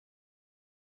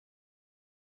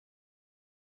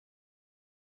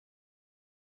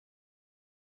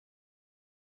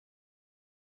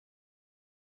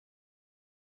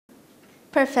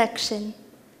Perfection.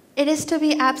 It is to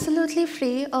be absolutely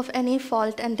free of any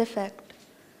fault and defect.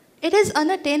 It is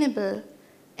unattainable,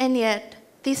 and yet,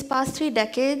 these past 3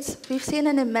 decades, we've seen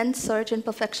an immense surge in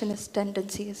perfectionist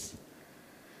tendencies.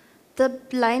 The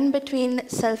line between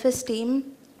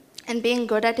self-esteem and being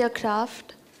good at your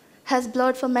craft has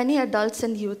blurred for many adults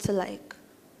and youths alike.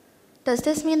 Does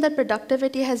this mean that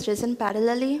productivity has risen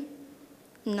parallelly?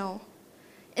 No.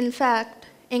 In fact,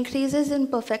 increases in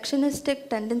perfectionistic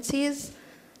tendencies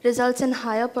results in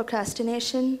higher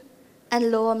procrastination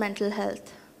and lower mental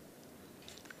health.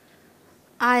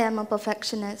 I am a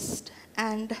perfectionist,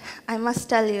 and I must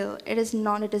tell you, it is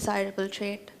not a desirable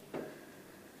trait.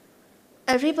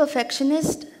 Every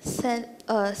perfectionist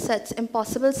sets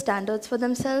impossible standards for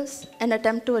themselves and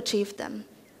attempt to achieve them.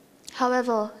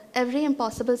 However, every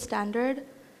impossible standard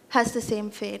has the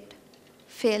same fate: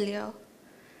 failure.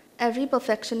 Every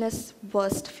perfectionist's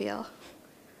worst fear.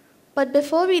 But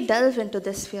before we delve into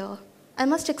this fear, I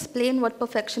must explain what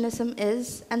perfectionism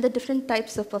is and the different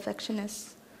types of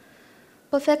perfectionists.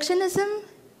 Perfectionism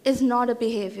is not a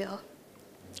behavior.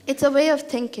 It's a way of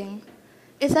thinking.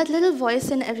 It's that little voice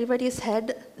in everybody's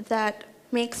head that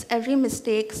makes every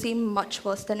mistake seem much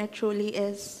worse than it truly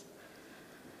is.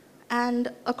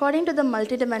 And according to the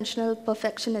multidimensional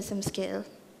perfectionism scale,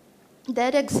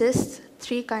 there exists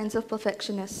 3 kinds of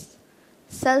perfectionists: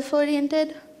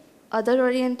 self-oriented,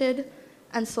 other-oriented,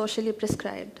 and socially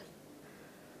prescribed.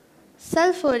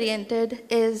 Self-oriented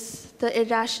is the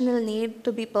irrational need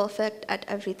to be perfect at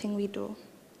everything we do.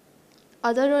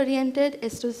 Other-oriented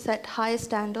is to set high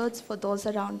standards for those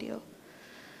around you.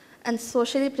 And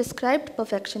socially prescribed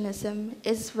perfectionism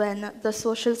is when the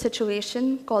social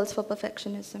situation calls for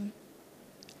perfectionism.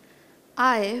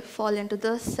 I fall into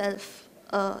the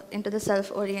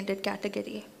self-oriented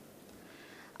category.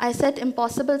 I set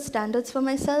impossible standards for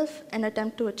myself and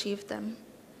attempt to achieve them.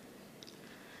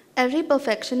 Every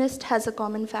perfectionist has a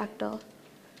common factor.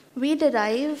 We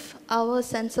derive our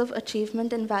sense of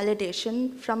achievement and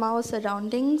validation from our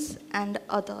surroundings and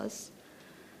others.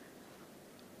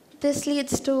 This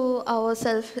leads to our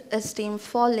self-esteem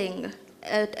falling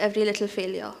at every little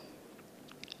failure.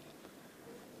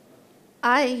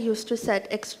 I used to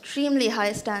set extremely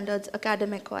high standards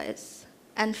academic-wise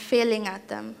and failing at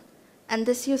them. And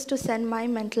this used to send my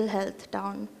mental health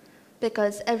down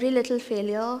because every little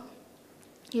failure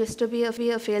used to be a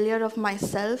failure of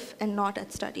myself and not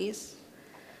at studies.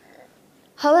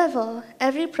 However,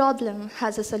 every problem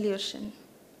has a solution.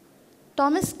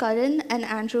 Thomas Curran and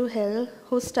Andrew Hill,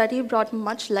 whose study brought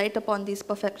much light upon these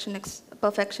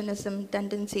perfectionism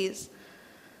tendencies,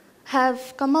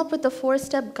 have come up with a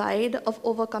 4-step guide of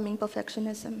overcoming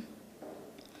perfectionism.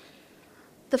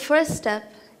 The first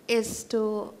step is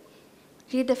to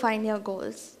redefine your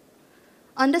goals.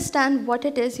 Understand what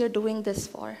it is you're doing this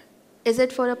for. Is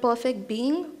it for a perfect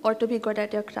being or to be good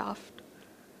at your craft?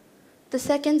 The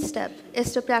second step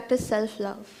is to practice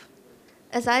self-love.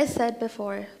 As I said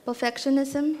before,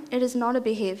 perfectionism, it is not a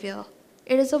behavior.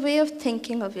 It is a way of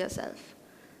thinking of yourself.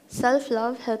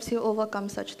 Self-love helps you overcome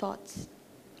such thoughts.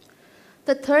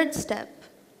 The third step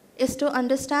is to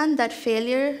understand that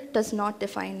failure does not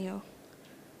define you.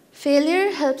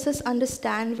 Failure helps us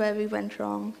understand where we went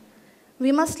wrong.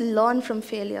 We must learn from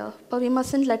failure, but we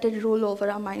mustn't let it rule over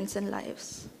our minds and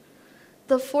lives.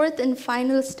 The fourth and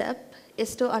final step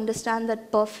is to understand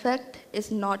that perfect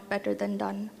is not better than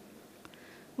done.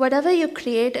 Whatever you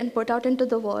create and put out into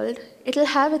the world, it'll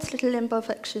have its little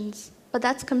imperfections, but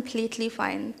that's completely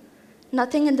fine.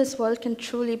 Nothing in this world can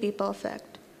truly be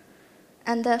perfect.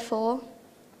 And therefore,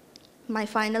 my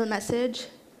final message: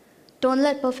 don't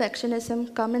let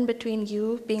perfectionism come in between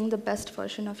you being the best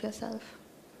version of yourself.